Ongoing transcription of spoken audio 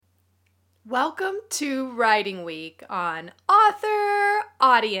Welcome to Writing Week on Author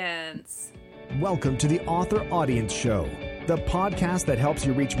Audience. Welcome to the Author Audience Show, the podcast that helps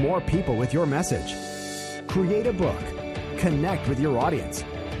you reach more people with your message. Create a book, connect with your audience,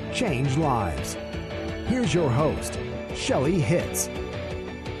 change lives. Here's your host, Shelley Hitz.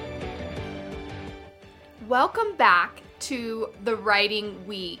 Welcome back to the Writing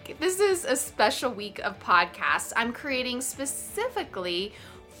Week. This is a special week of podcasts I'm creating specifically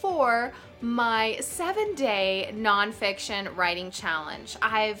for my 7-day nonfiction writing challenge.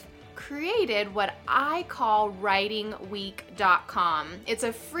 I've created what I call writingweek.com. It's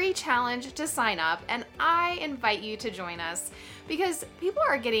a free challenge to sign up, and I invite you to join us because people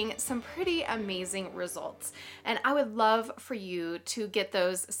are getting some pretty amazing results, and I would love for you to get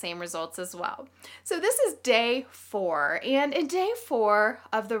those same results as well. So this is day 4, and in day 4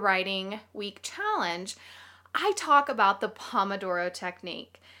 of the Writing Week challenge, I talk about the Pomodoro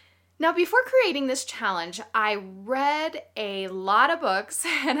Technique. Now, before creating this challenge, I read a lot of books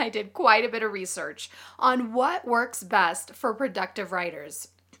and I did quite a bit of research on what works best for productive writers.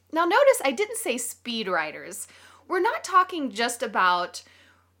 Now, notice I didn't say speed writers. We're not talking just about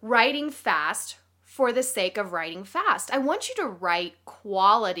writing fast for the sake of writing fast. I want you to write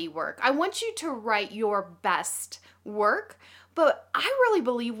quality work. I want you to write your best work. But I really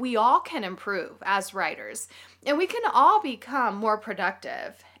believe we all can improve as writers, and we can all become more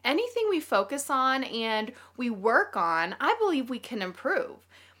productive. Anything we focus on and we work on, I believe we can improve.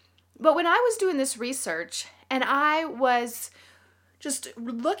 But when I was doing this research and I was just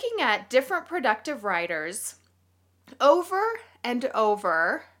looking at different productive writers over and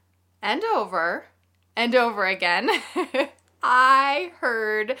over and over and over again, I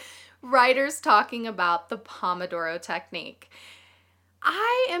heard writers talking about the Pomodoro Technique.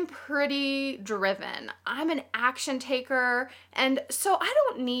 I am pretty driven. I'm an action taker, and so I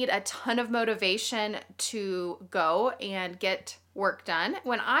don't need a ton of motivation to go and get work done.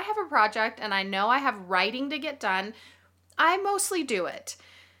 When I have a project and I know I have writing to get done, I mostly do it.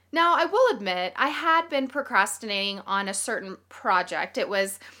 Now, I will admit, I had been procrastinating on a certain project. It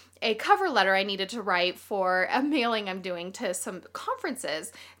was a cover letter I needed to write for a mailing I'm doing to some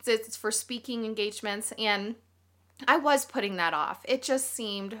conferences. It's for speaking engagements, and I was putting that off. It just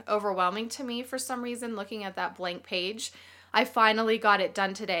seemed overwhelming to me for some reason looking at that blank page. I finally got it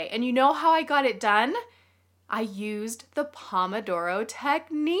done today. And you know how I got it done? I used the Pomodoro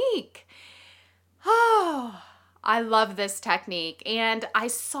Technique. Oh, I love this technique, and I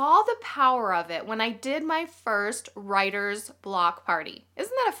saw the power of it when I did my first writer's block party.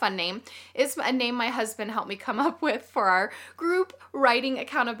 Isn't that a fun name? It's a name my husband helped me come up with for our group writing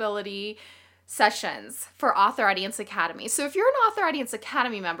accountability sessions for Author Audience Academy. So if you're an Author Audience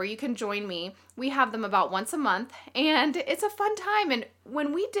Academy member, you can join me. We have them about once a month, and it's a fun time. And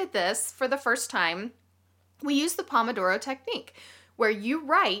when we did this for the first time, we used the Pomodoro Technique, where you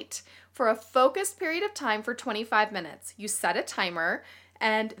write for a focused period of time for 25 minutes. You set a timer,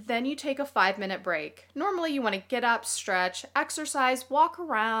 and then you take a 5-minute break. Normally, you want to get up, stretch, exercise, walk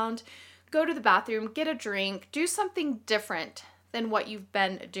around, go to the bathroom, get a drink, do something different than what you've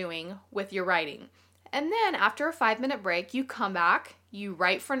been doing with your writing. And then after a 5-minute break, you come back, you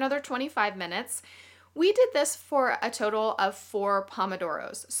write for another 25 minutes. We did this for a total of 4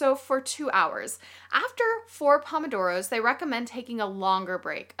 Pomodoros, so for 2 hours. After 4 Pomodoros, they recommend taking a longer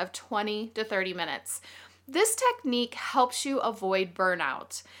break of 20 to 30 minutes. This technique helps you avoid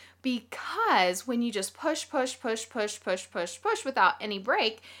burnout because when you just push without any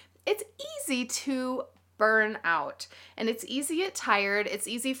break, it's easy to burn out, and it's easy to get tired. It's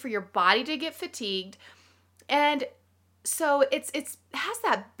easy for your body to get fatigued, and so it has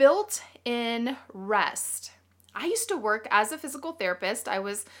that built-in rest. I used to work as a physical therapist. I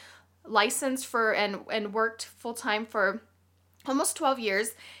was licensed for and worked full-time for almost 12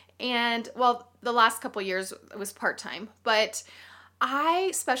 years, and well, the last couple years it was part-time, but I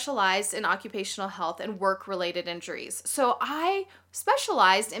specialized in occupational health and work-related injuries. So I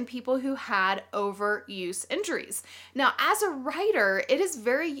specialized in people who had overuse injuries. Now, as a writer, it is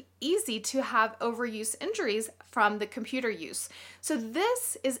very easy to have overuse injuries from the computer use. So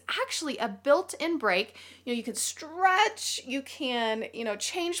this is actually a built-in break. You can stretch, you can,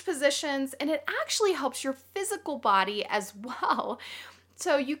 change positions, and it actually helps your physical body as well.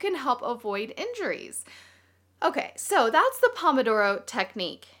 So you can help avoid injuries. Okay, so that's the Pomodoro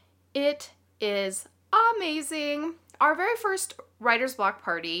Technique. It is amazing. Our very first writer's block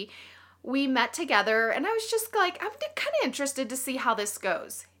party, we met together, and I was just like, I'm kind of interested to see how this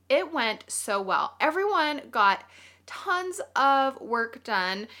goes. It went so well. Everyone got tons of work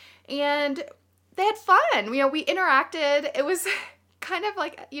done, and they had fun. We interacted. It was kind of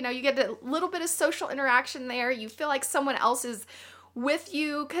like, you get a little bit of social interaction there. You feel like someone else is with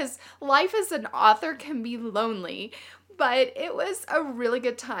you, because life as an author can be lonely, but it was a really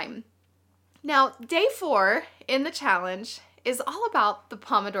good time. Now, day 4 in the challenge is all about the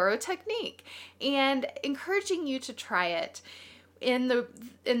Pomodoro Technique and encouraging you to try it. In the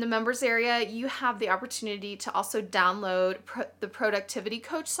members area, you have the opportunity to also download the productivity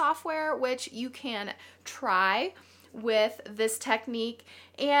coach software, which you can try with this technique.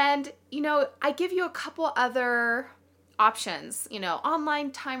 And, I give you a couple other options, online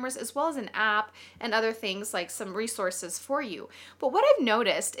timers, as well as an app and other things, like some resources for you. But what I've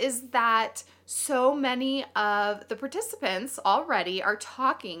noticed is that so many of the participants already are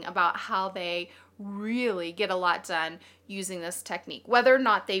talking about how they really get a lot done using this technique, whether or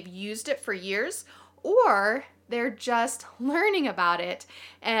not they've used it for years or they're just learning about it.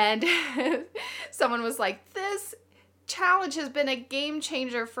 And someone was like, this challenge has been a game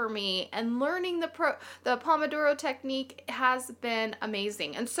changer for me, and learning the Pomodoro Technique has been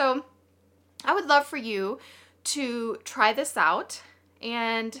amazing. And so I would love for you to try this out,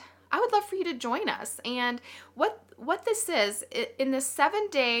 and I would love for you to join us. And what this is, in this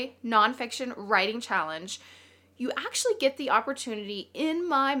 7-day nonfiction writing challenge, you actually get the opportunity in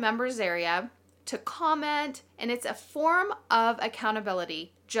my members area to comment, and it's a form of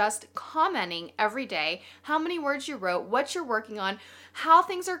accountability, just commenting every day how many words you wrote, what you're working on, how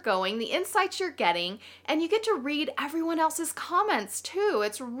things are going, the insights you're getting, and you get to read everyone else's comments too.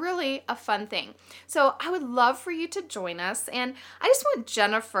 It's really a fun thing. So I would love for you to join us, and I just want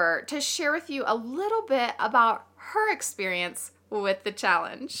Jennifer to share with you a little bit about her experience with the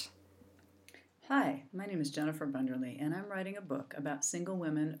challenge. Hi, my name is Jennifer Bunderly, and I'm writing a book about single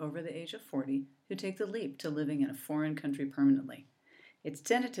women over the age of 40 who take the leap to living in a foreign country permanently. It's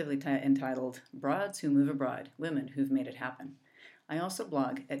tentatively entitled Broads Who Move Abroad, Women Who've Made It Happen. I also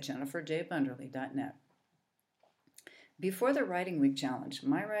blog at jenniferjbunderly.net. Before the Writing Week Challenge,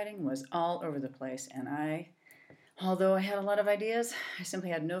 my writing was all over the place, and although I had a lot of ideas, I simply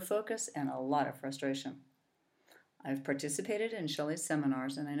had no focus and a lot of frustration. I've participated in Shelley's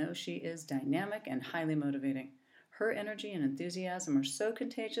seminars, and I know she is dynamic and highly motivating. Her energy and enthusiasm are so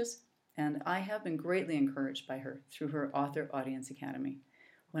contagious, and I have been greatly encouraged by her through her Author Audience Academy.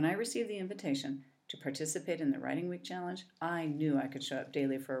 When I received the invitation to participate in the Writing Week Challenge, I knew I could show up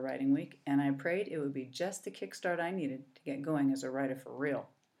daily for a writing week, and I prayed it would be just the kickstart I needed to get going as a writer for real.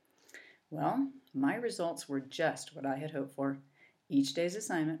 Well, my results were just what I had hoped for. Each day's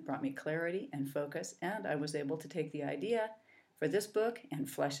assignment brought me clarity and focus, and I was able to take the idea for this book and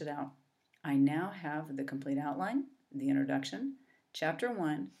flesh it out. I now have the complete outline, the introduction, chapter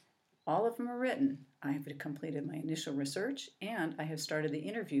 1, all of them are written. I have completed my initial research, and I have started the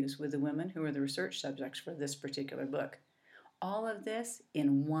interviews with the women who are the research subjects for this particular book. All of this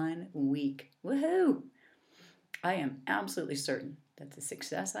in 1 week. Woohoo! I am absolutely certain that the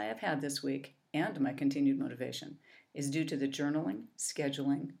success I have had this week and my continued motivation is due to the journaling,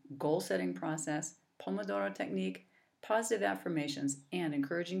 scheduling, goal-setting process, Pomodoro Technique, positive affirmations, and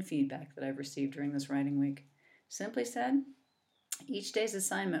encouraging feedback that I've received during this writing week. Simply said, each day's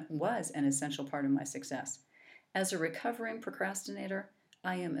assignment was an essential part of my success. As a recovering procrastinator,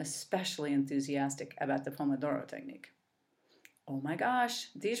 I am especially enthusiastic about the Pomodoro Technique. Oh my gosh,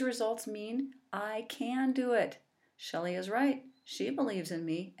 these results mean I can do it. Shelley is right. She believes in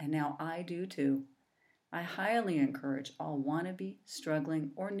me, and now I do too. I highly encourage all wannabe,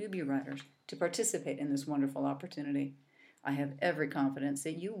 struggling, or newbie writers to participate in this wonderful opportunity. I have every confidence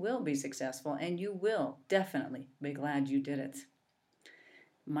that you will be successful, and you will definitely be glad you did it.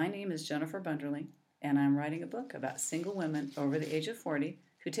 My name is Jennifer Bunderly, and I'm writing a book about single women over the age of 40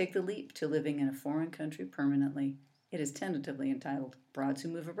 who take the leap to living in a foreign country permanently. It is tentatively entitled Broads Who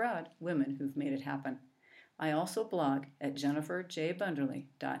Move Abroad, Women Who've Made It Happen. I also blog at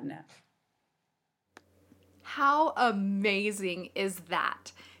jenniferjbunderly.net. How amazing is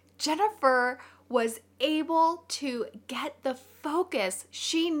that? Jennifer was able to get the focus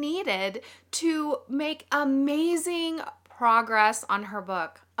she needed to make amazing progress on her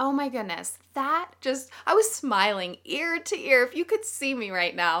book. Oh my goodness, I was smiling ear to ear. If you could see me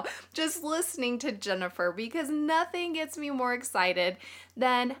right now, just listening to Jennifer, because nothing gets me more excited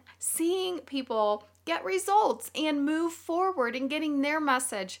than seeing people get results and move forward and getting their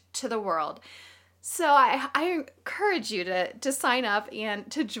message to the world. So I encourage you to sign up and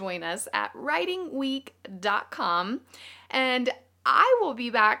to join us at writingweek.com. And I will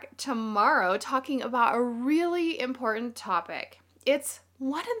be back tomorrow talking about a really important topic. It's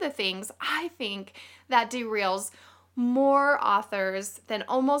one of the things I think that derails more authors than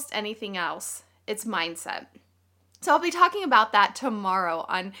almost anything else. It's mindset. So I'll be talking about that tomorrow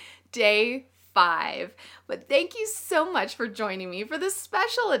on day 5. But thank you so much for joining me for this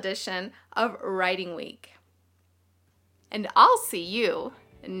special edition of Writing Week. And I'll see you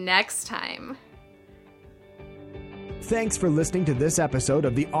next time. Thanks for listening to this episode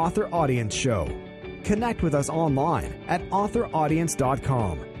of the Author Audience Show. Connect with us online at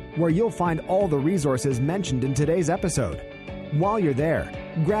authoraudience.com, where you'll find all the resources mentioned in today's episode. While you're there,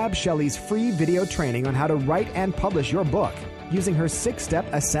 grab Shelley's free video training on how to write and publish your book using her 6-step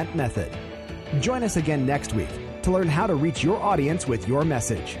ascent method. Join us again next week to learn how to reach your audience with your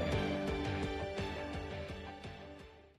message.